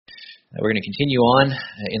We're going to continue on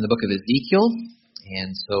in the book of Ezekiel,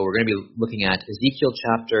 and so we're going to be looking at Ezekiel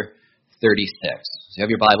chapter 36. So if you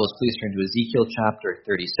have your Bibles, please turn to Ezekiel chapter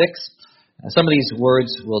 36. Some of these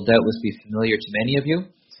words will doubtless be familiar to many of you.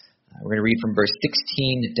 We're going to read from verse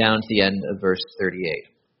 16 down to the end of verse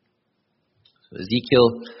 38. So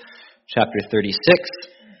Ezekiel chapter 36,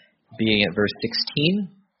 beginning at verse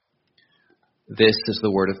 16. This is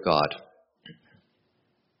the word of God.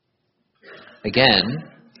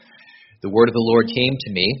 Again, the word of the Lord came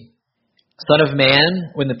to me, Son of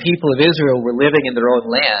man, when the people of Israel were living in their own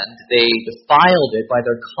land, they defiled it by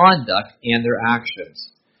their conduct and their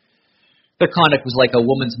actions. Their conduct was like a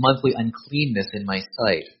woman's monthly uncleanness in my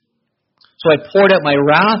sight. So I poured out my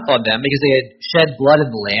wrath on them because they had shed blood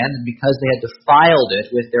in the land and because they had defiled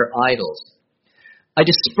it with their idols. I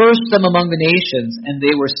dispersed them among the nations, and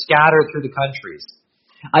they were scattered through the countries.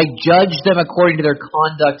 I judged them according to their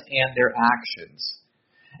conduct and their actions.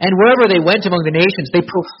 And wherever they went among the nations, they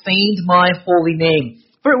profaned my holy name.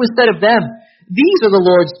 For it was said of them, these are the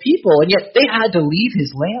Lord's people, and yet they had to leave his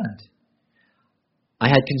land. I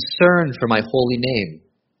had concern for my holy name,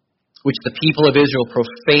 which the people of Israel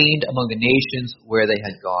profaned among the nations where they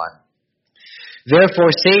had gone. Therefore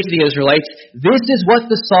say to the Israelites, this is what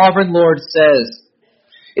the sovereign Lord says.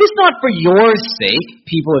 It is not for your sake,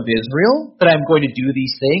 people of Israel, that I am going to do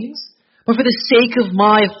these things, but for the sake of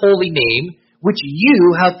my holy name, which you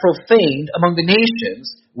have profaned among the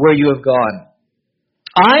nations where you have gone.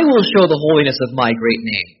 I will show the holiness of my great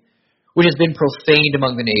name, which has been profaned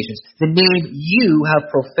among the nations, the name you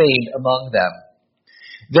have profaned among them.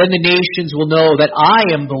 Then the nations will know that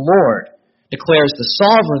I am the Lord, declares the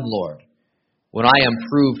sovereign Lord, when I am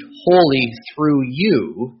proved holy through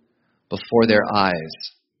you before their eyes.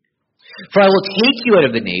 For I will take you out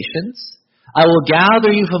of the nations, I will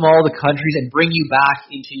gather you from all the countries and bring you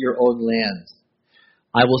back into your own land.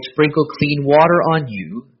 I will sprinkle clean water on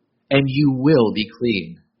you, and you will be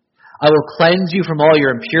clean. I will cleanse you from all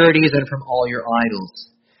your impurities and from all your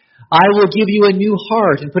idols. I will give you a new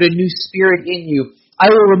heart and put a new spirit in you.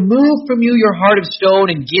 I will remove from you your heart of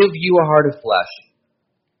stone and give you a heart of flesh.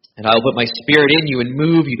 And I will put my spirit in you and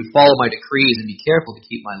move you to follow my decrees and be careful to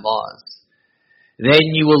keep my laws.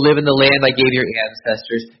 Then you will live in the land I gave your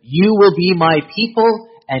ancestors. You will be my people,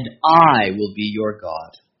 and I will be your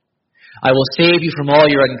God. I will save you from all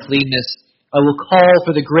your uncleanness. I will call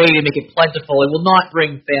for the grain and make it plentiful. I will not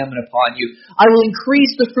bring famine upon you. I will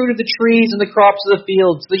increase the fruit of the trees and the crops of the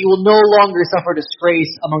field, so that you will no longer suffer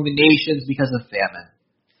disgrace among the nations because of famine.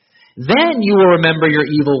 Then you will remember your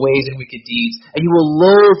evil ways and wicked deeds, and you will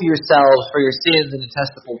loathe yourselves for your sins and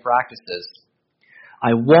detestable practices.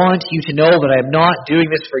 I want you to know that I am not doing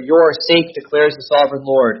this for your sake, declares the sovereign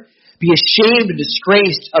Lord. Be ashamed and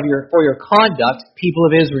disgraced for your conduct, people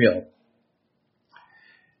of Israel.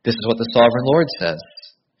 This is what the sovereign Lord says.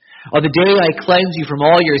 On the day I cleanse you from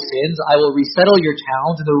all your sins, I will resettle your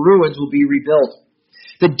towns, and the ruins will be rebuilt.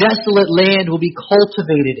 The desolate land will be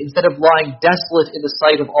cultivated instead of lying desolate in the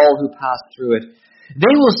sight of all who pass through it.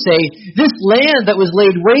 They will say, this land that was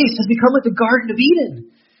laid waste has become like the Garden of Eden.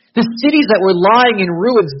 The cities that were lying in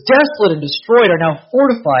ruins, desolate and destroyed, are now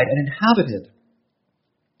fortified and inhabited.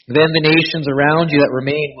 Then the nations around you that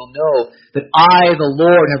remain will know that I, the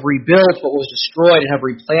Lord, have rebuilt what was destroyed and have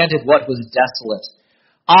replanted what was desolate.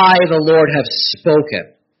 I, the Lord, have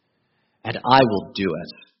spoken, and I will do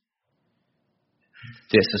it.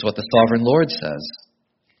 This is what the sovereign Lord says.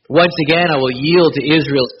 Once again, I will yield to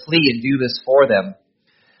Israel's plea and do this for them.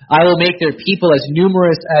 I will make their people as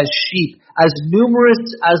numerous as sheep, as numerous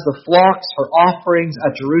as the flocks for offerings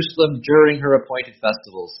at Jerusalem during her appointed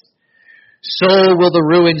festivals. So will the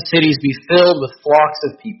ruined cities be filled with flocks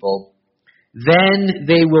of people. Then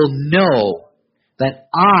they will know that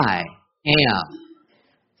I am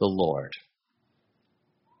the Lord.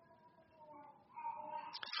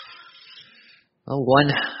 Well,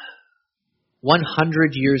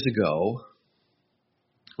 100 years ago,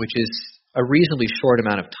 which is a reasonably short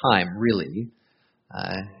amount of time, really,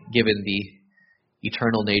 given the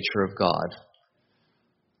eternal nature of God.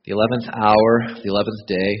 The 11th hour, the 11th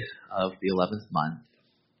day of the 11th month.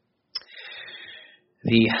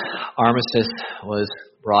 The armistice was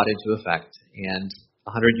brought into effect, and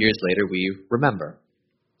 100 years later we remember.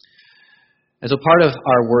 And so part of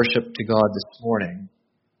our worship to God this morning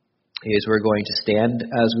is we're going to stand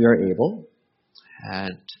as we are able.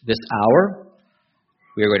 At this hour,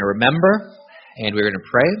 we are going to remember, and we're going to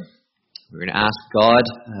pray. We're going to ask God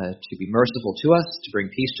to be merciful to us, to bring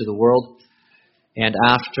peace to the world. And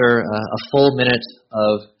after a full minute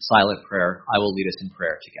of silent prayer, I will lead us in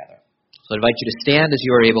prayer together. So I invite you to stand as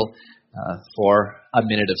you are able for a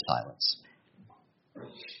minute of silence.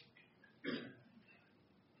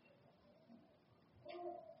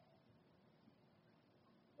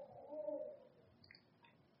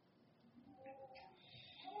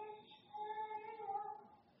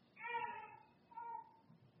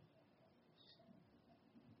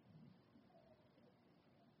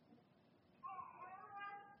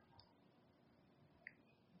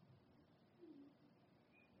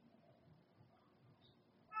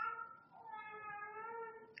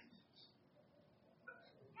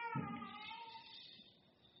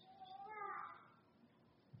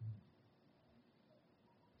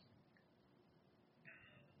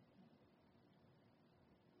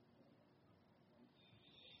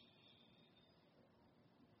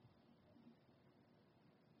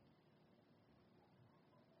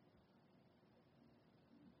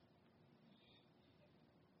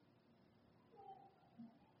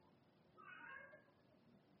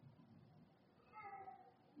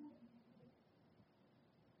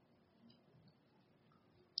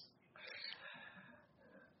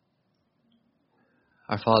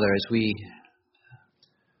 Our Father, as we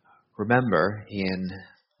remember in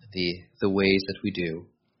the ways that we do,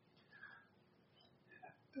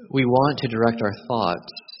 we want to direct our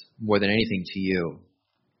thoughts more than anything to you.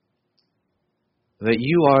 That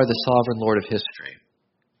you are the sovereign Lord of history.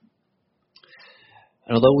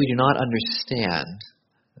 And although we do not understand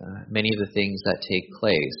many of the things that take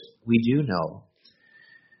place, we do know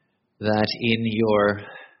that in your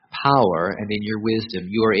power and in your wisdom,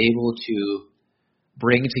 you are able to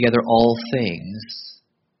bring together all things,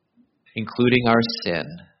 including our sin,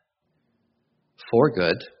 for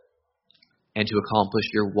good, and to accomplish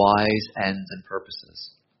your wise ends and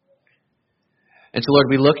purposes. And so, Lord,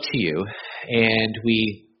 we look to you, and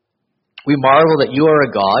we marvel that you are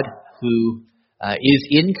a God who is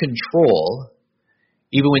in control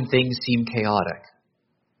even when things seem chaotic.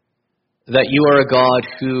 That you are a God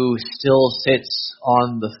who still sits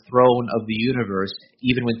on the throne of the universe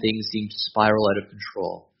even when things seem to spiral out of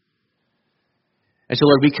control. And so,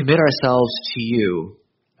 Lord, we commit ourselves to you,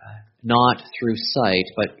 not through sight,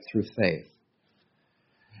 but through faith.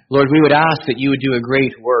 Lord, we would ask that you would do a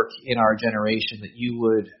great work in our generation, that you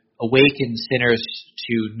would awaken sinners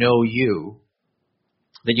to know you,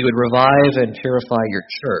 that you would revive and purify your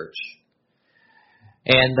church,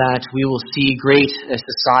 and that we will see great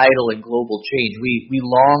societal and global change. We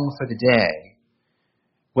long for the day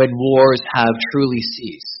when wars have truly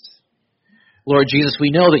ceased. Lord Jesus, we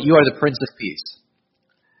know that you are the Prince of Peace.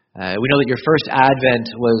 We know that your first advent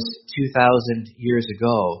was 2,000 years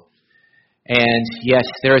ago, and yet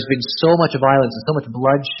there has been so much violence and so much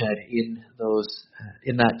bloodshed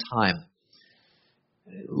in that time.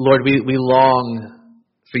 Lord, we long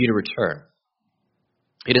for you to return.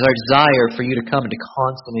 It is our desire for you to come and to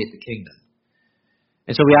consummate the kingdom.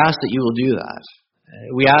 And so we ask that you will do that.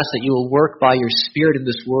 We ask that you will work by your Spirit in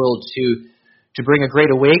this world to bring a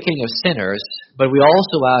great awakening of sinners, but we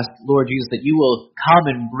also ask, Lord Jesus, that you will come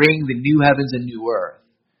and bring the new heavens and new earth.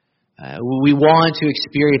 We want to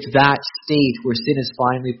experience that state where sin is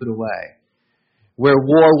finally put away, where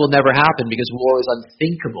war will never happen because war is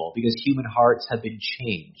unthinkable, because human hearts have been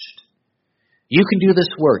changed. You can do this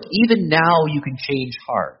work. Even now you can change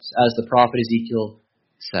hearts, as the prophet Ezekiel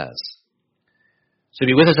says. So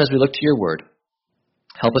be with us as we look to your word.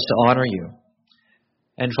 Help us to honor you.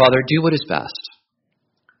 And Father, do what is best,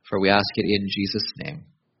 for we ask it in Jesus' name.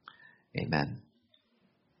 Amen.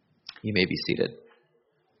 You may be seated.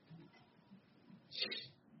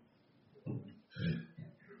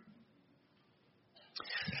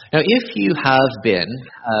 Now, if you have been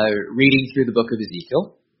reading through the book of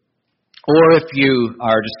Ezekiel, or if you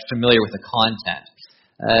are just familiar with the content,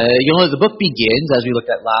 you'll know the book begins, as we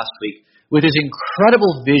looked at last week, with this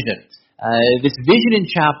incredible vision. This vision in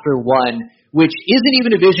chapter 1, which isn't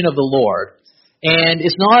even a vision of the Lord, and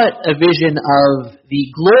it's not a vision of the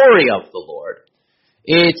glory of the Lord.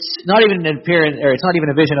 It's not even an appearance, or it's not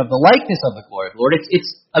even a vision of the likeness of the glory of the Lord.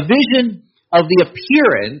 It's a vision of the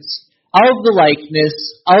appearance of the likeness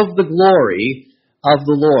of the glory of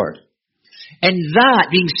the Lord. And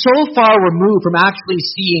that, being so far removed from actually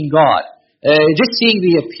seeing God, just seeing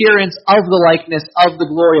the appearance of the likeness of the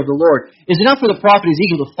glory of the Lord, is enough for the prophet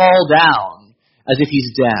Ezekiel to fall down as if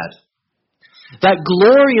he's dead. That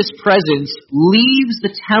glorious presence leaves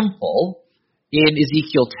the temple in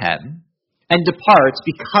Ezekiel 10 and departs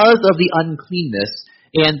because of the uncleanness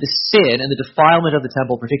and the sin and the defilement of the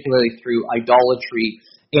temple, particularly through idolatry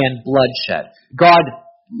and bloodshed. God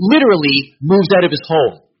literally moves out of his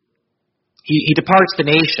home. He departs the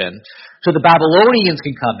nation so the Babylonians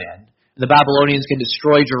can come in. The Babylonians can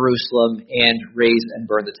destroy Jerusalem and raze and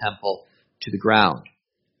burn the temple to the ground.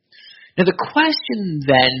 Now the question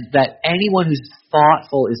then that anyone who's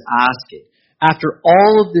thoughtful is asking, after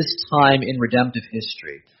all of this time in redemptive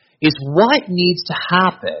history, is what needs to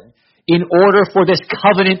happen in order for this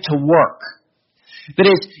covenant to work? That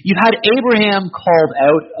is, you've had Abraham called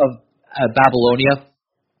out of Babylonia.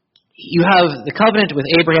 You have the covenant with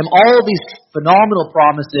Abraham, all of these phenomenal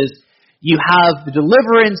promises. You have the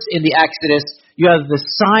deliverance in the Exodus. You have the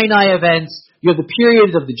Sinai events. You have the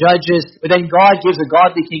periods of the judges. But then God gives a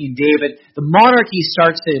godly king in David. The monarchy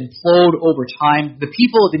starts to implode over time. The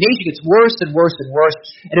nation gets worse and worse and worse.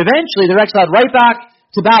 And eventually they're exiled right back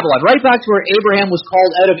to Babylon, right back to where Abraham was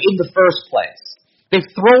called out of in the first place.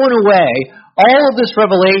 They've thrown away all of this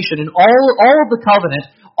revelation and all of the covenant.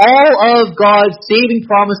 All of God's saving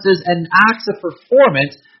promises and acts of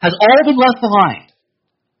performance has all been left behind.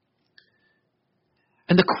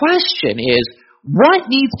 And the question is, what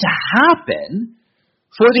needs to happen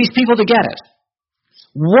for these people to get it?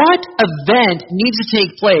 What event needs to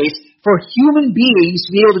take place for human beings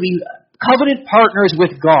to be able to be covenant partners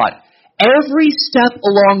with God? every step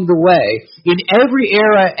along the way, in every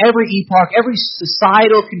era, every epoch, every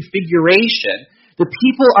societal configuration, the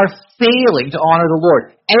people are failing to honor the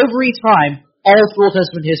Lord. Every time, all through Old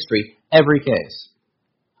Testament history, every case.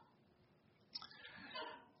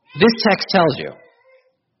 This text tells you.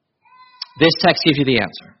 This text gives you the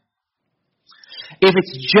answer. If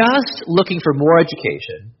it's just looking for more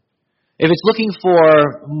education, if it's looking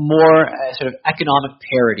for more sort of economic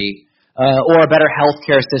parity, or a better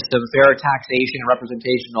healthcare system, fairer taxation and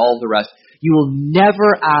representation, and all of the rest, you will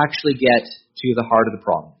never actually get to the heart of the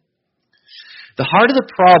problem. The heart of the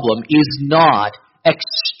problem is not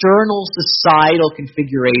external societal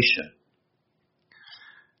configuration.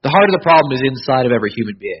 The heart of the problem is inside of every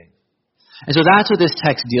human being. And so that's what this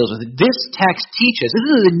text deals with. This text teaches, this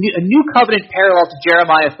is a new covenant parallel to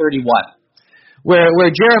Jeremiah 31, where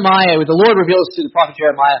Jeremiah, the Lord reveals to the prophet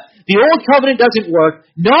Jeremiah, the old covenant doesn't work,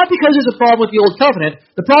 not because there's a problem with the old covenant,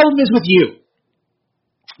 the problem is with you.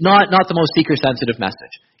 Not the most seeker-sensitive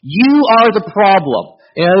message. You are the problem.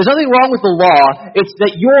 There's nothing wrong with the law, it's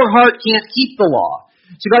that your heart can't keep the law.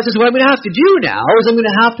 So God says, what I'm going to have to do now is I'm going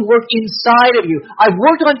to have to work inside of you. I've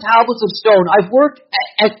worked on tablets of stone. I've worked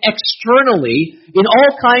externally in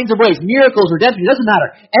all kinds of ways. Miracles, redemption, it doesn't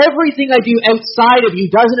matter. Everything I do outside of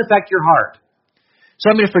you doesn't affect your heart.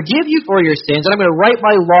 So I'm going to forgive you for your sins, and I'm going to write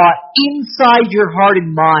my law inside your heart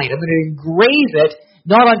and mind. I'm going to engrave it,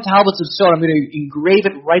 not on tablets of stone. I'm going to engrave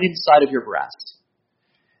it right inside of your breast.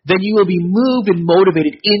 Then you will be moved and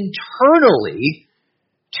motivated internally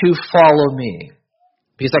to follow me.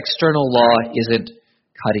 Because external law isn't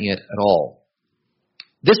cutting it at all.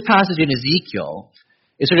 This passage in Ezekiel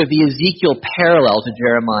is sort of the Ezekiel parallel to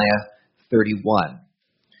Jeremiah 31.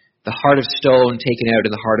 The heart of stone taken out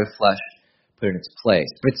and the heart of flesh put in its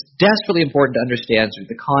place. But it's desperately important to understand sort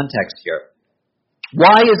of the context here.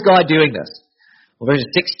 Why is God doing this? Well, verses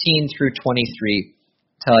 16 through 23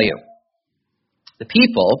 tell you. The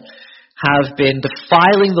people have been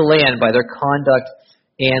defiling the land by their conduct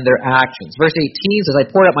and their actions. Verse 18 says, I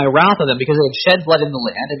poured out my wrath on them because they had shed blood in the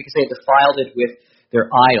land and because they had defiled it with their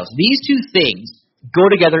idols. These two things go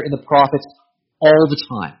together in the prophets all the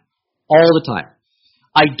time. All the time.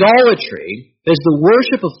 Idolatry is the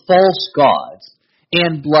worship of false gods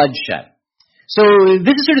and bloodshed. So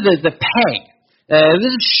this is sort of the peg.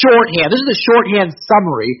 This is shorthand. This is the shorthand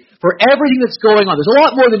summary for everything that's going on. There's a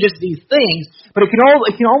lot more than just these things, but it can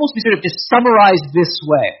almost be sort of just summarized this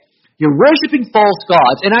way. You're worshiping false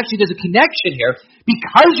gods, and actually there's a connection here.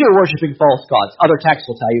 Because you're worshiping false gods, other texts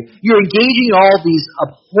will tell you, you're engaging in all these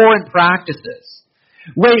abhorrent practices.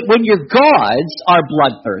 When your gods are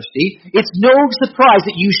bloodthirsty, it's no surprise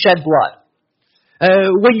that you shed blood.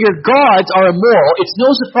 When your gods are immoral, it's no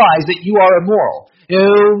surprise that you are immoral.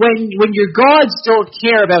 When your gods don't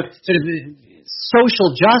care about sort of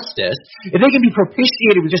social justice, if they can be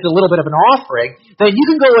propitiated with just a little bit of an offering, then you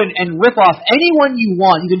can go and rip off anyone you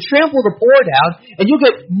want. You can trample the poor down, and you'll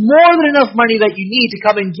get more than enough money that you need to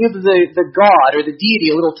come and give the god or the deity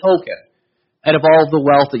a little token out of all the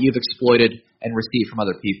wealth that you've exploited and received from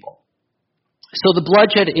other people. So the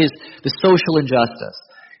bloodshed is the social injustice.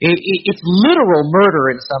 It's literal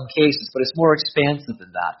murder in some cases, but it's more expansive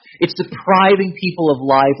than that. It's depriving people of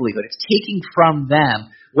livelihood. It's taking from them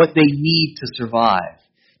what they need to survive.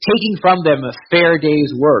 Taking from them a fair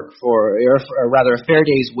day's work or rather a fair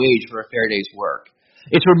day's wage for a fair day's work.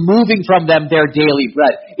 It's removing from them their daily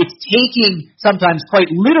bread. It's taking, sometimes quite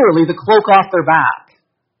literally, the cloak off their back.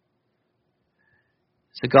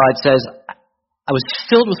 So God says, I was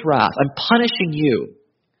filled with wrath. I'm punishing you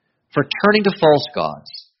for turning to false gods.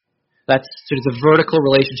 That's sort of the vertical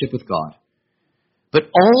relationship with God. But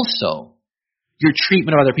also, your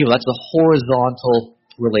treatment of other people. That's the horizontal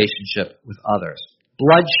relationship with others.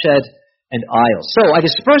 Bloodshed and idols. So I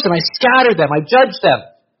dispersed them, I scattered them, I judged them.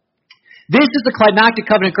 This is the climactic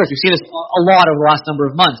covenant curse. We've seen this a lot over the last number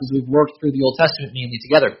of months as we've worked through the Old Testament mainly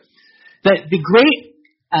together. That the great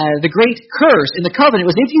curse in the covenant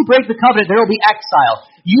was if you break the covenant, there will be exile.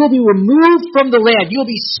 You will be removed from the land. You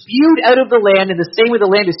will be spewed out of the land in the same way the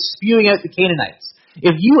land is spewing out the Canaanites.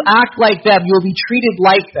 If you act like them, you will be treated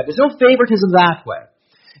like them. There's no favoritism that way.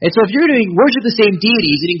 And so if you're going to worship the same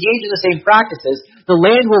deities and engage in the same practices, the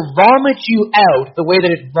land will vomit you out the way that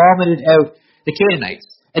it vomited out the Canaanites.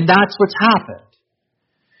 And that's what's happened.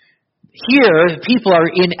 Here, people are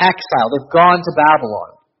in exile. They've gone to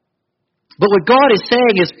Babylon. But what God is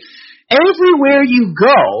saying is, everywhere you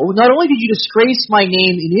go, not only did you disgrace my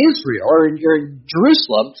name in Israel or in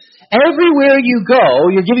Jerusalem, everywhere you go,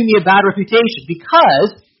 you're giving me a bad reputation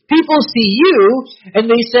because people see you and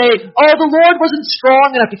they say, oh, the Lord wasn't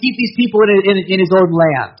strong enough to keep these people in his own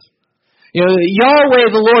land. Yahweh,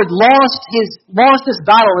 the Lord, lost this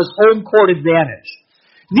battle, his home court advantage.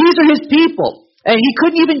 These are his people, and he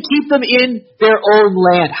couldn't even keep them in their own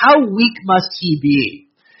land. How weak must he be?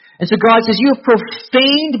 And so God says, you have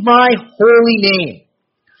profaned my holy name.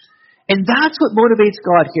 And that's what motivates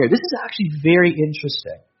God here. This is actually very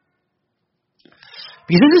interesting.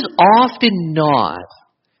 Because this is often not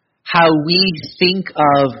how we think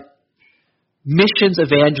of missions,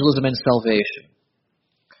 evangelism, and salvation.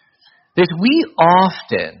 We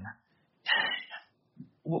often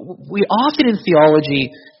in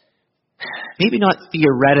theology, maybe not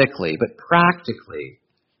theoretically, but practically,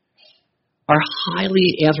 are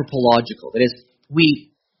highly anthropological. That is,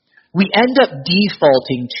 we end up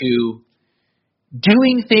defaulting to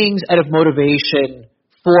doing things out of motivation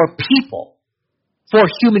for people, for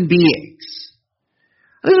human beings.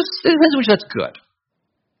 There's a sense in which that's good.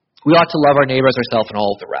 We ought to love our neighbors, ourselves, and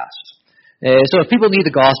all of the rest. So if people need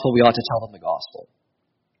the gospel, we ought to tell them the gospel.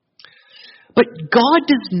 But God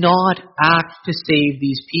does not act to save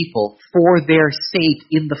these people for their sake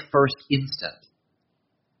in the first instant.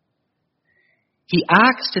 He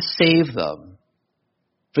acts to save them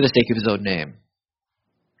for the sake of his own name.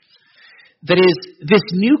 That is, this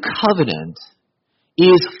new covenant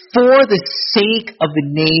is for the sake of the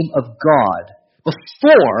name of God,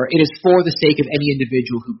 before it is for the sake of any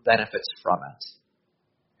individual who benefits from it.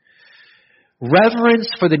 Reverence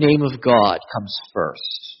for the name of God comes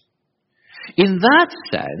first. In that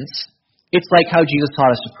sense, it's like how Jesus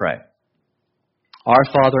taught us to pray. Our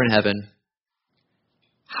Father in heaven,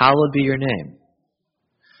 hallowed be your name.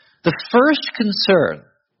 The first concern,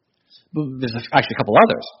 there's actually a couple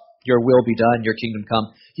others. Your will be done, your kingdom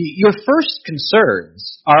come. Your first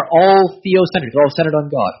concerns are all theocentric. They're all centered on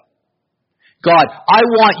God. God, I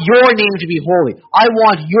want your name to be holy. I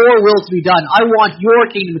want your will to be done. I want your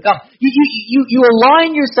kingdom to come. You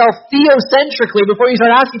align yourself theocentrically before you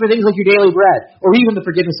start asking for things like your daily bread or even the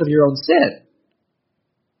forgiveness of your own sin.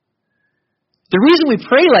 The reason we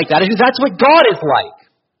pray like that is because that's what God is like.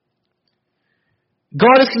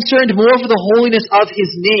 God is concerned more for the holiness of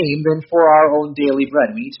his name than for our own daily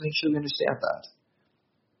bread. We need to make sure we understand that.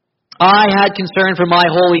 I had concern for my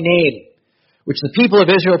holy name, which the people of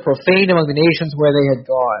Israel profaned among the nations where they had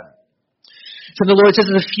gone. So the Lord says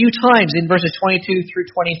it a few times in verses 22 through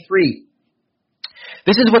 23.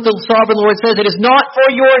 This is what the sovereign Lord says. It is not for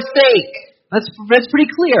your sake. That's pretty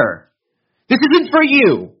clear. This isn't for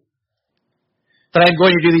you that I'm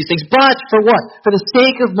going to do these things, but for what? For the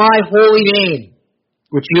sake of my holy name,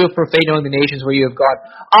 which you have profaned among the nations where you have gone.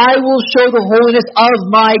 I will show the holiness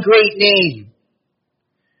of my great name,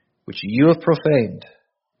 which you have profaned.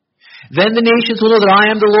 Then the nations will know that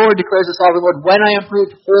I am the Lord, declares the sovereign Lord, when I am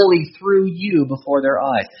proved holy through you before their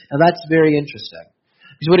eyes. Now that's very interesting.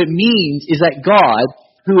 Because what it means is that God,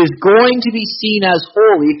 who is going to be seen as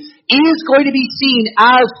holy, is going to be seen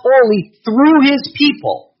as holy through his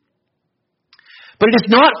people. But it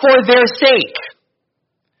is not for their sake.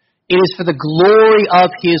 It is for the glory of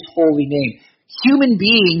his holy name. Human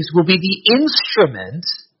beings will be the instrument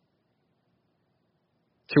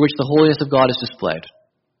through which the holiness of God is displayed.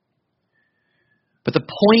 But the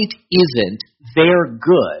point isn't they're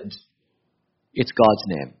good, it's God's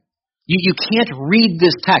name. You can't read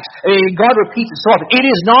this text. God repeats it so often. It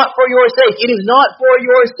is not for your sake. It is not for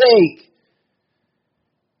your sake.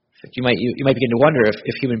 In fact, you might begin to wonder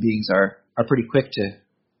if human beings are pretty quick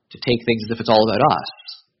to take things as if it's all about us.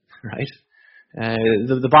 Right?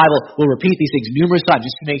 The Bible will repeat these things numerous times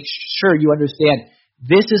just to make sure you understand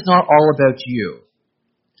this is not all about you.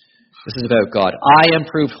 This is about God. I am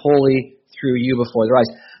proved holy through you before their eyes.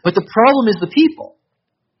 But the problem is the people.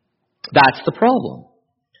 That's the problem.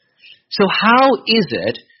 So how is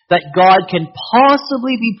it that God can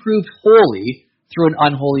possibly be proved holy through an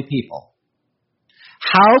unholy people?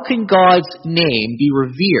 How can God's name be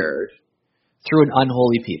revered through an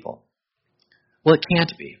unholy people? Well, it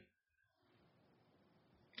can't be.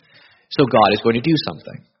 So God is going to do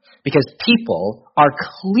something. Because people are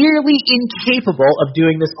clearly incapable of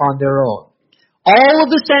doing this on their own. All of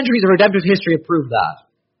the centuries of redemptive history have proved that.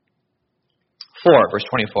 4, verse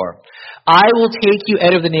 24. I will take you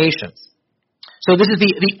out of the nations. So this is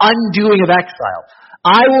the undoing of exile.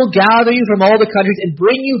 I will gather you from all the countries and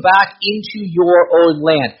bring you back into your own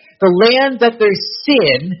land. The land that their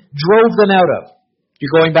sin drove them out of.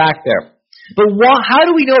 You're going back there. But how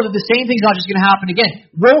do we know that the same thing's not just going to happen again?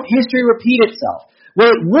 Won't history repeat itself? Well,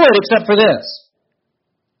 it would, except for this.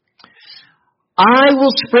 I will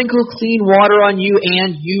sprinkle clean water on you,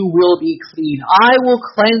 and you will be clean. I will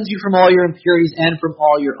cleanse you from all your impurities and from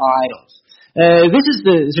all your idols. This is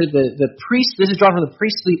the priest. This is drawn from the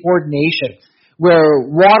priestly ordination, where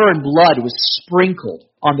water and blood was sprinkled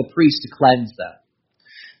on the priest to cleanse them.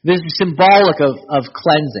 This is symbolic of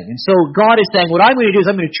cleansing. And so God is saying, what I'm going to do is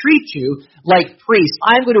I'm going to treat you like priests.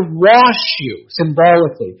 I'm going to wash you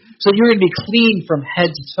symbolically so you're going to be clean from head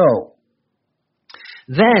to toe.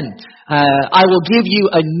 Then I will give you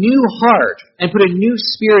a new heart and put a new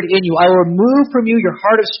spirit in you. I will remove from you your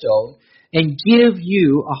heart of stone and give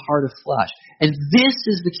you a heart of flesh. And this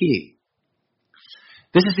is the key.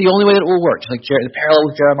 This is the only way that it will work, just like the parallel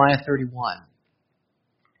with Jeremiah 31.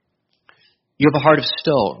 You have a heart of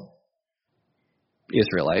stone,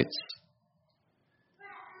 Israelites.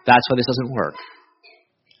 That's why this doesn't work.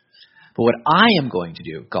 But what I am going to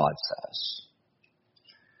do, God says,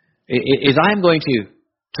 is I am going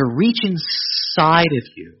to reach inside of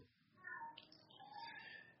you,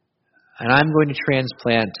 and I'm going to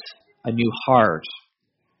transplant a new heart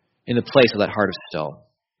in the place of that heart of stone.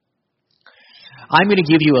 I'm going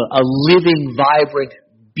to give you a living, vibrant,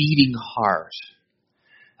 beating heart.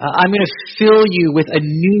 I'm going to fill you with a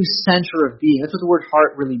new center of being. That's what the word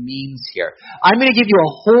heart really means here. I'm going to give you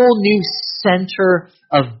a whole new center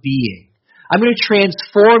of being. I'm going to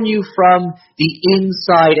transform you from the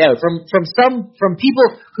inside out. From people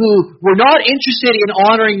who were not interested in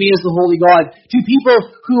honoring me as the holy God to people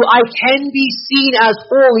who I can be seen as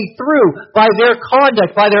holy through by their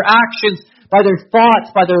conduct, by their actions, by their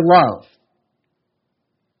thoughts, by their love.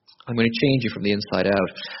 I'm going to change you from the inside out.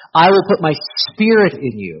 I will put my spirit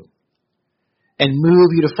in you and move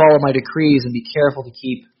you to follow my decrees and be careful to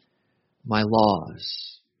keep my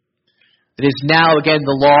laws. It is now, again,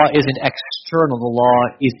 the law isn't external, the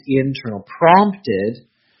law is internal. Prompted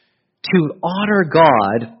to honor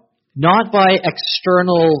God, not by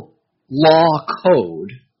external law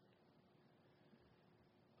code,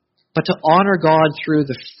 but to honor God through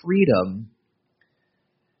the freedom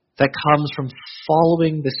that comes from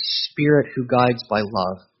following the Spirit who guides by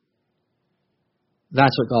love.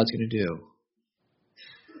 That's what God's going to do.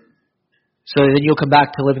 So then you'll come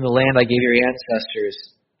back to live in the land I gave your ancestors.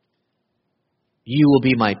 You will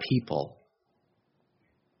be my people,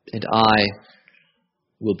 and I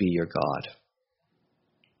will be your God.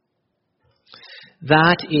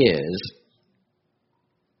 That is,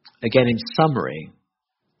 again in summary,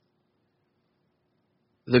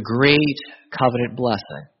 the great covenant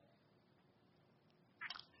blessing.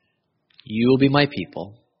 You will be my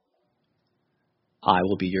people. I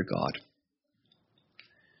will be your God.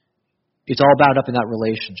 It's all bound up in that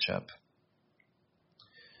relationship.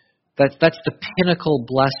 That's the pinnacle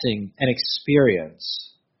blessing and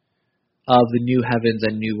experience of the new heavens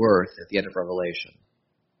and new earth at the end of Revelation.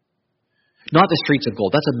 Not the streets of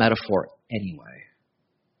gold. That's a metaphor anyway.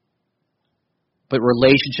 But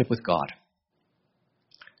relationship with God.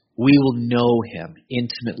 We will know him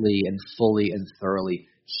intimately and fully and thoroughly.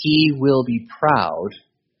 He will be proud.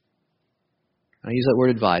 I use that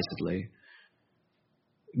word advisedly.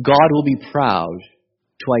 God will be proud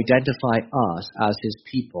to identify us as his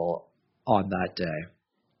people on that day.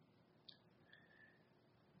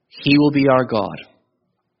 He will be our God.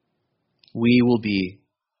 We will be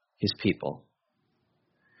his people.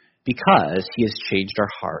 Because he has changed our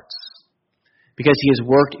hearts. Because he has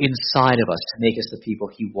worked inside of us to make us the people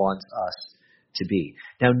he wants us to be.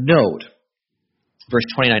 Now note, verse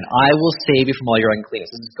 29, I will save you from all your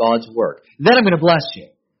uncleanness. This is God's work. Then I'm going to bless you.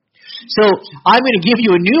 So I'm going to give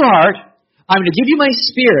you a new heart. I'm going to give you my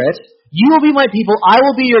spirit. You will be my people. I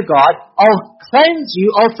will be your God. I'll cleanse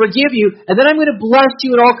you. I'll forgive you. And then I'm going to bless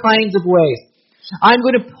you in all kinds of ways. I'm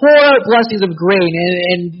going to pour out blessings of grain,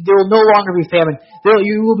 and there will no longer be famine. There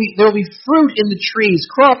will be fruit in the trees,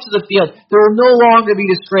 crops of the field. There will no longer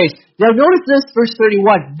be disgrace. Now notice this, verse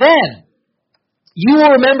 31. Then you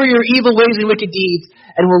will remember your evil ways and wicked deeds,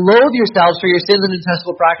 and will loathe yourselves for your sins and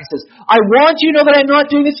detestable practices. I want you to know that I'm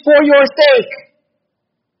not doing this for your sake.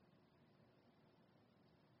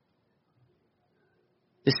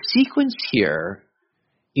 The sequence here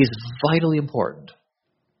is vitally important.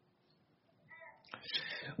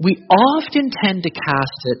 We often tend to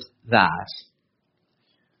cast it that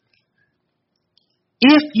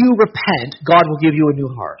if you repent, God will give you a new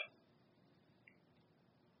heart.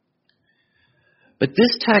 But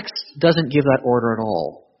this text doesn't give that order at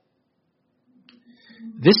all.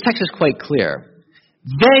 This text is quite clear.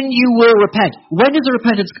 Then you will repent. When does the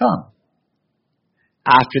repentance come?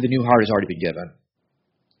 After the new heart has already been given.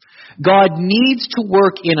 God needs to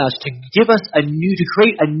work in us to give us to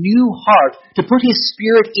create a new heart, to put his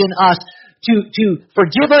spirit in us, to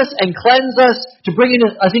forgive us and cleanse us, to bring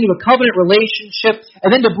us into a covenant relationship,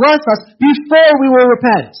 and then to bless us before we will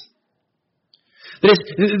repent.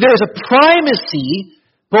 There's a primacy,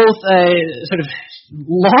 both sort of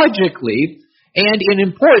logically and in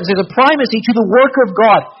importance. There's a primacy to the work of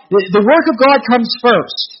God. The work of God comes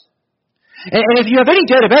first. And if you have any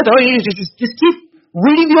doubt about that, all you need is just keep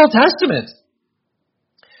reading the Old Testament.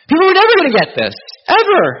 People are never going to get this.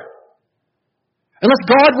 Ever. Unless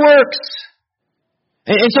God works.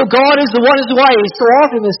 And so God is the one. This is why so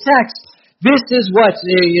often in this text, this is what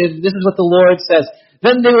the Lord says.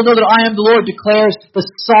 Then they will know that I am the Lord, declares the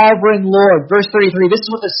sovereign Lord. Verse 33, this is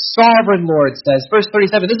what the sovereign Lord says. Verse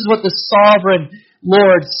 37, this is what the sovereign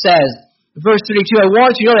Lord says. Verse 32, I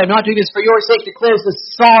want you to know that I'm not doing this for your sake, declares the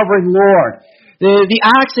sovereign Lord. The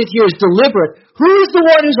accent here is deliberate. Who's the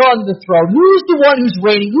one who's on the throne? Who's the one who's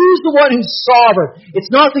reigning? Who's the one who's sovereign? It's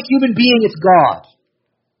not the human being, it's God.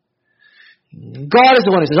 God is the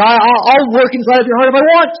one who says, I'll work inside of your heart if I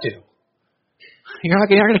want to. You're not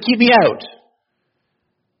going to keep me out.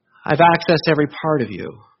 I've accessed every part of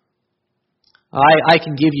you. I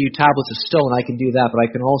can give you tablets of stone. I can do that, but I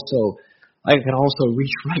can also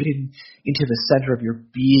reach right into the center of your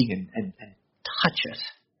being and touch it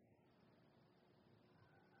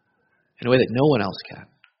in a way that no one else can.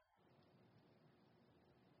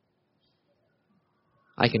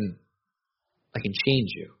 I can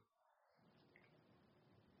change you.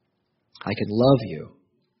 I can love you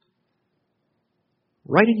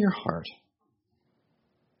right in your heart.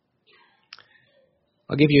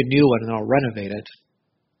 I'll give you a new one and I'll renovate it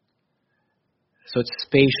so it's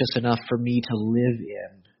spacious enough for me to live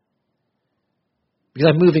in. Because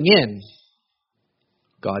I'm moving in,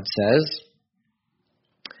 God says.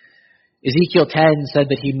 Ezekiel 10 said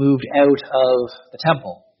that he moved out of the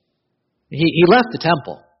temple. He left the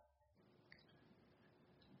temple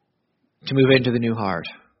to move into the new heart.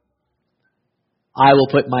 I will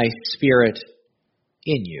put my spirit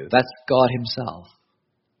in you. That's God himself.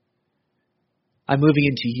 I'm moving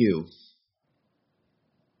into you.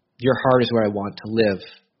 Your heart is where I want to live.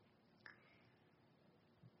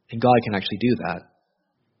 And God can actually do that.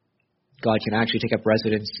 God can actually take up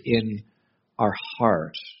residence in our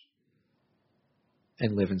heart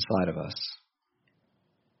and live inside of us.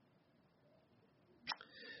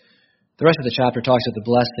 The rest of the chapter talks about the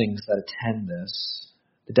blessings that attend this.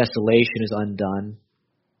 The desolation is undone.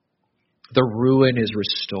 The ruin is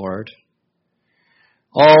restored.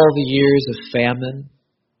 All the years of famine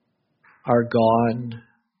are gone,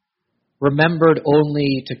 remembered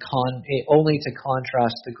only to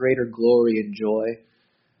contrast the greater glory and joy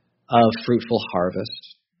of fruitful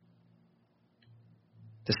harvest.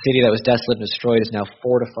 The city that was desolate and destroyed is now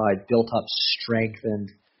fortified, built up,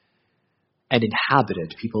 strengthened, and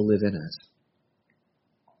inhabited. People live in it.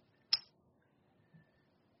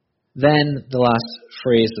 Then, the last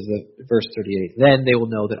phrase of the verse 38, then they will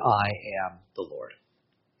know that I am the Lord.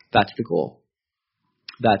 That's the goal.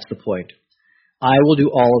 That's the point. I will do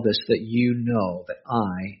all of this so that you know that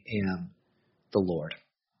I am the Lord.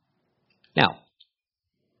 Now,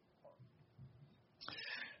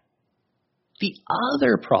 the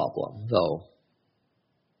other problem, though,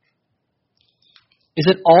 is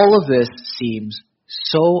that all of this seems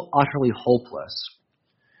so utterly hopeless.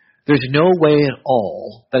 There's no way at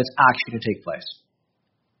all that it's actually going to take place.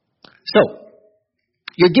 So,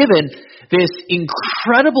 you're given this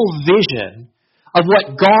incredible vision of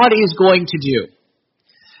what God is going to do.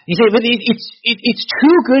 You say, but it's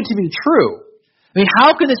too good to be true. I mean,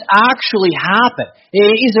 how can this actually happen?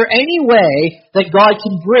 Is there any way that God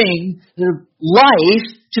can bring life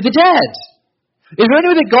to the dead? Is there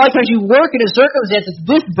any way that God can actually work in a circumstance that's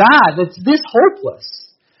this bad, that's this hopeless?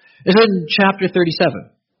 It's in chapter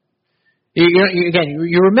 37.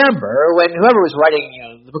 You remember when whoever was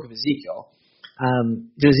writing the book of Ezekiel,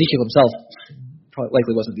 Ezekiel himself probably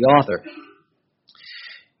likely wasn't the author,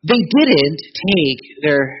 they didn't take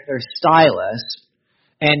their stylus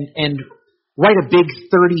and write a big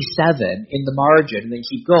 37 in the margin and then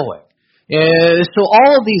keep going. So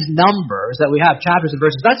all of these numbers that we have, chapters and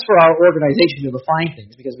verses, that's for our organization to be able to find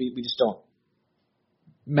things, because we just don't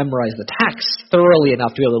memorize the text thoroughly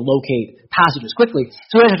enough to be able to locate passages quickly.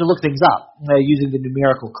 So we have to look things up using the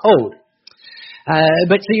numerical code.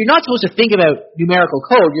 But so you're not supposed to think about numerical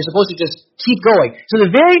code. You're supposed to just keep going. So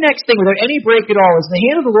the very next thing, without any break at all, is the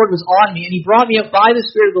hand of the Lord was on me, and he brought me up by the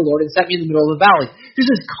Spirit of the Lord and set me in the middle of the valley. This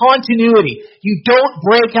is continuity. You don't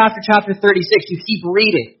break after chapter 36. You keep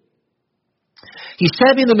reading. He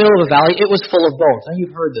set me in the middle of a valley. It was full of bones. Now,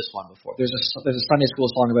 you've heard this one before. There's a Sunday school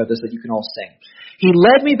song about this that you can all sing. He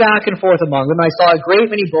led me back and forth among them, and I saw a great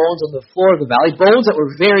many bones on the floor of the valley, bones that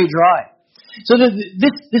were very dry. So this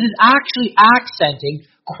is actually accenting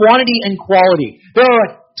quantity and quality. There are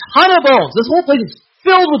a ton of bones. This whole place is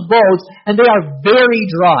filled with bones, and they are very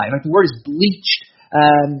dry. Like the word is bleached,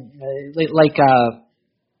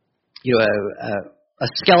 a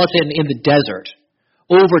skeleton in the desert.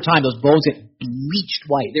 Over time, those bones get bleached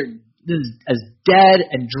white. This is as dead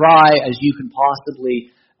and dry as you can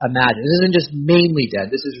possibly imagine. This isn't just mainly dead.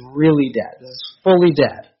 This is really dead. This is fully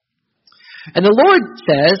dead. And the Lord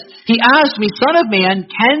says, He asked me, Son of man,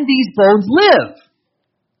 can these bones live?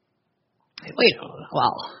 Wait,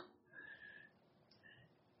 well.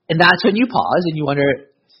 And that's when you pause and you wonder,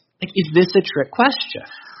 like, is this a trick question?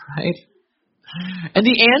 Right? And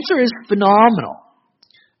the answer is phenomenal.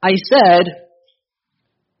 I said,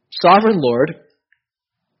 Sovereign Lord,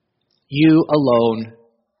 you alone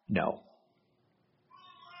know.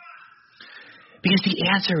 Because the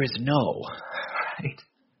answer is no, right?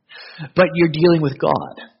 But you're dealing with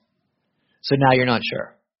God. So now you're not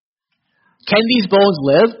sure. Can these bones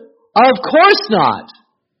live? Of course not.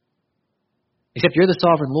 Except you're the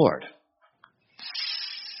sovereign Lord.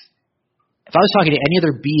 If I was talking to any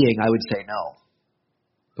other being, I would say no.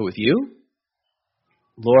 But with you?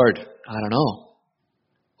 Lord, I don't know.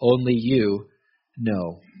 Only you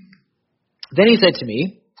know. Then He said to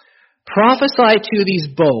me, prophesy to these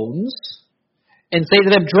bones and say to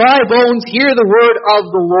them, dry bones, hear the word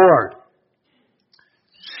of the Lord.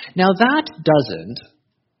 Now that doesn't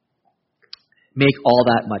make all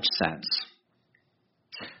that much sense.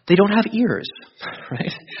 They don't have ears,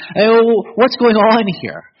 right? What's going on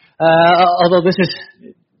here? Although this is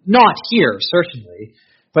not here, certainly,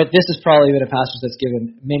 but this has probably been a passage that's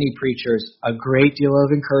given many preachers a great deal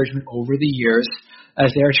of encouragement over the years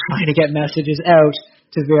as they're trying to get messages out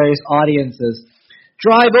to various audiences.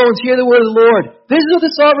 Dry bones, hear the word of the Lord. This is what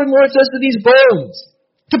the sovereign Lord says to these bones.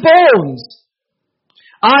 To bones!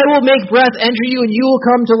 I will make breath enter you and you will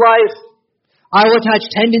come to life. I will attach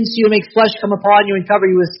tendons to you and make flesh come upon you and cover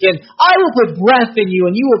you with skin. I will put breath in you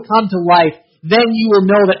and you will come to life. Then you will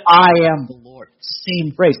know that I am the Lord. It's the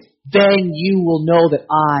same phrase. Then you will know that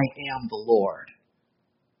I am the Lord.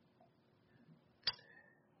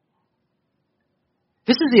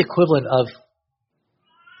 This is the equivalent of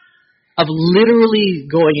literally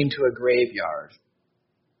going into a graveyard.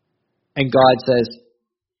 And God says,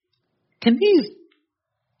 can these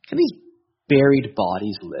buried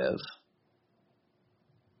bodies live?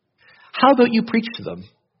 How about you preach to them?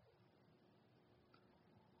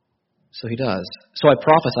 So He does. So I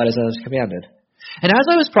prophesied as I was commanded. And as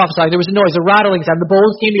I was prophesying, there was a noise, a rattling sound. The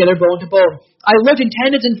bones came together, bone to bone. I looked, and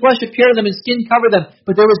tendons and flesh appeared in them, and skin covered them,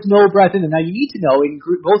 but there was no breath in them. Now you need to know, in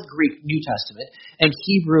both Greek New Testament and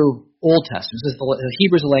Hebrew Old Testament, this is the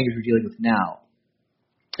Hebrew is the language we're dealing with now.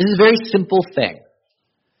 This is a very simple thing.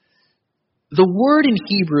 The word in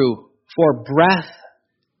Hebrew for breath,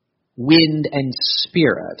 wind, and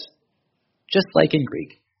spirit, just like in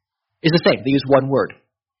Greek, is the same. They use one word.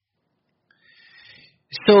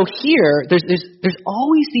 So here, there's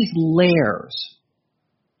always these layers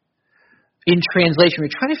in translation. We're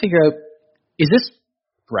trying to figure out, is this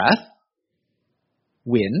breath,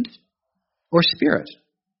 wind, or spirit?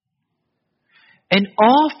 And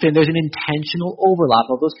often there's an intentional overlap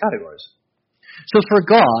of those categories. So for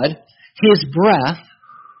God, His breath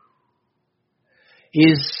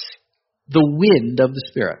is the wind of the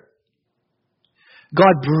Spirit.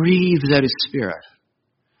 God breathes out His Spirit.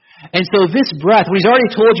 And so this breath, when He's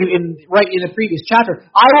already told you right in the previous chapter,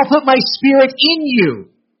 I will put my Spirit in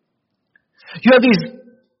you. You have these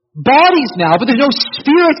bodies now, but there's no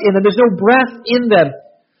spirit in them. There's no breath in them.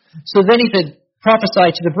 So then He said,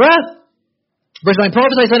 prophesy to the breath. Verse 9,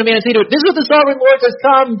 prophesy, Son of man, and say to it, this is what the sovereign Lord says,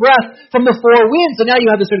 come, breath from the four winds. So now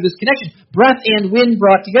you have this connection. Breath and wind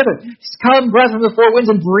brought together. Come, breath from the four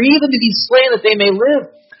winds, and breathe into these slain that they may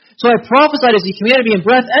live. So I prophesied as He commanded me, and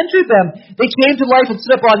breath entered them. They came to life and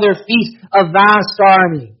stood up on their feet, a vast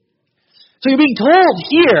army. So you're being told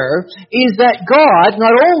here is that God,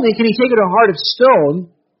 not only can He take out a heart of stone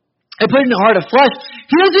and put it in a heart of flesh,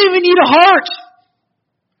 He doesn't even need a heart.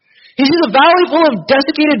 He sees a valley full of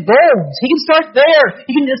desiccated bones. He can start there.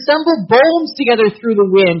 He can assemble bones together through the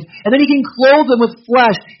wind, and then He can clothe them with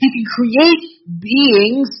flesh. He can create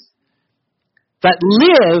beings that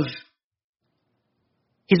live.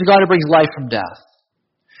 He's a God who brings life from death.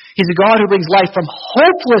 He's a God who brings life from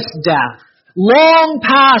hopeless death, long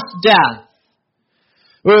past death.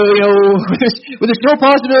 When there's no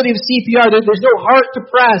possibility of CPR, there's no heart to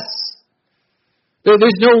press.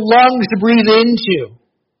 There's no lungs to breathe into.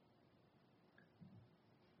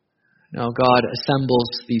 No, God assembles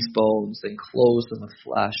these bones and clothes them with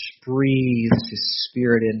flesh, breathes His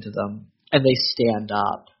Spirit into them, and they stand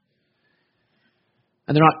up.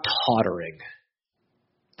 And they're not tottering.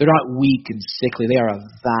 They're not weak and sickly. They are a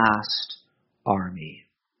vast army.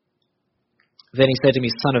 Then He said to me,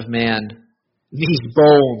 Son of man, these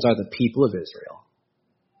bones are the people of Israel.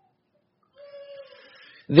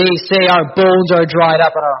 They say our bones are dried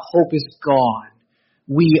up and our hope is gone.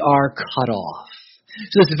 We are cut off.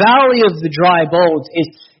 So this valley of the dry bones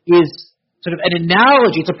is sort of an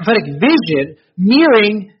analogy. It's a prophetic vision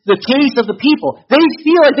mirroring the case of the people. They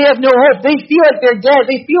feel like they have no hope. They feel like they're dead.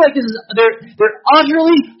 They feel like they're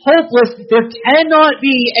utterly hopeless. There cannot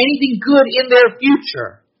be anything good in their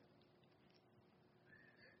future.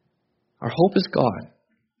 Our hope is gone.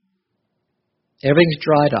 Everything's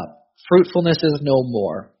dried up. Fruitfulness is no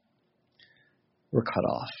more. We're cut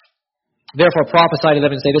off. Therefore prophesy to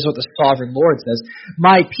them and say, this is what the sovereign Lord says.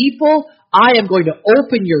 My people, I am going to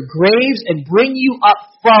open your graves and bring you up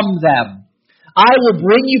from them. I will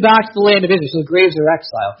bring you back to the land of Israel. So the graves are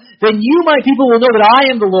exile. Then you, my people, will know that I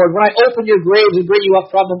am the Lord when I open your graves and bring you up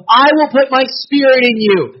from them. I will put my spirit in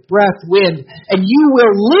you, breath, wind, and you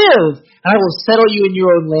will live, and I will settle you in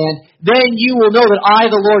your own land. Then you will know that I,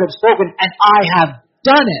 the Lord, have spoken, and I have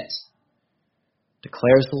done it,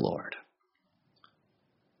 declares the Lord.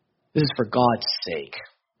 This is for God's sake.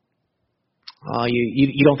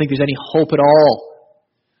 You don't think there's any hope at all?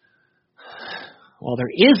 Well,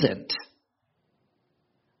 there isn't.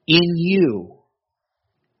 In you.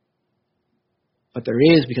 But there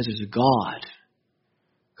is, because there's a God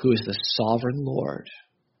who is the sovereign Lord,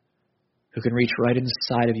 who can reach right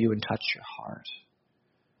inside of you and touch your heart,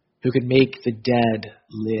 who can make the dead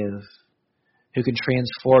live, who can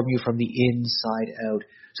transform you from the inside out.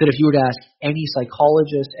 So that if you were to ask any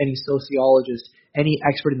psychologist, any sociologist, any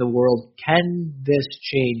expert in the world, can this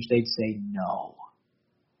change? They'd say no.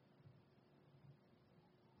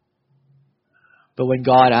 But when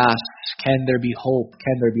God asks, can there be hope?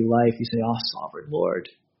 Can there be life? You say, sovereign Lord.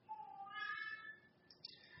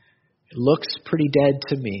 It looks pretty dead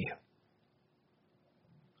to me.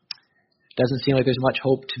 It doesn't seem like there's much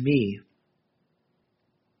hope to me.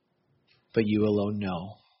 But you alone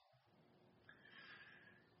know.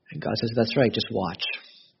 And God says, that's right, just watch.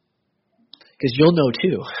 Because you'll know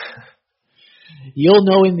too. You'll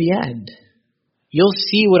know in the end. You'll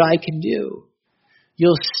see what I can do.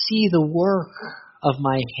 You'll see the work of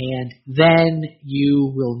my hand. Then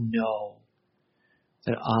you will know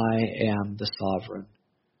that I am the sovereign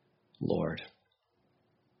Lord.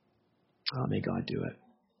 May God do it.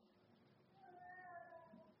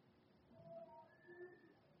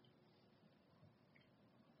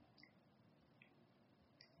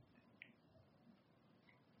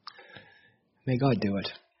 May God do it.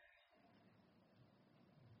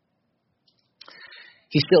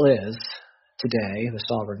 He still is, today, the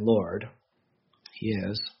sovereign Lord. He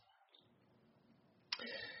is.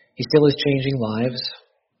 He still is changing lives.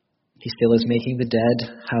 He still is making the dead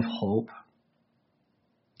have hope.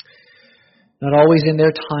 Not always in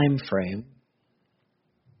their time frame.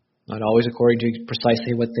 Not always according to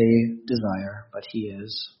precisely what they desire, but He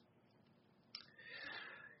is.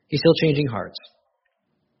 He's still changing hearts.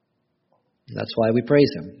 That's why we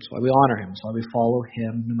praise Him. That's why we honor Him. That's why we follow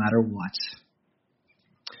Him no matter what.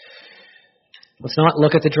 Let's not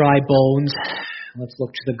look at the dry bones. Let's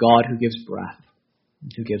look to the God who gives breath,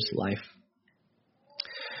 who gives life.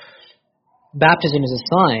 Baptism is a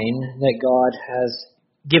sign that God has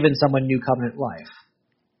given someone new covenant life.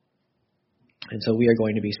 And so we are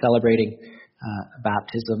going to be celebrating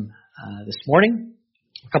baptism this morning.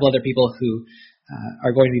 A couple other people who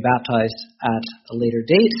are going to be baptized at a later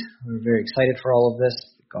date. We're very excited for all of this,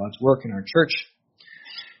 God's work in our church.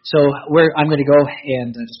 So I'm going to go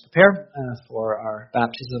and just prepare for our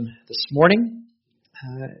baptism this morning.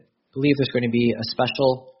 I believe there's going to be a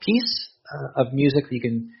special piece of music that you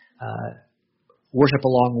can worship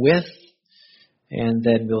along with, and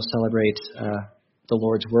then we'll celebrate the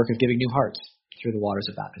Lord's work of giving new hearts through the waters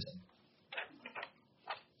of baptism.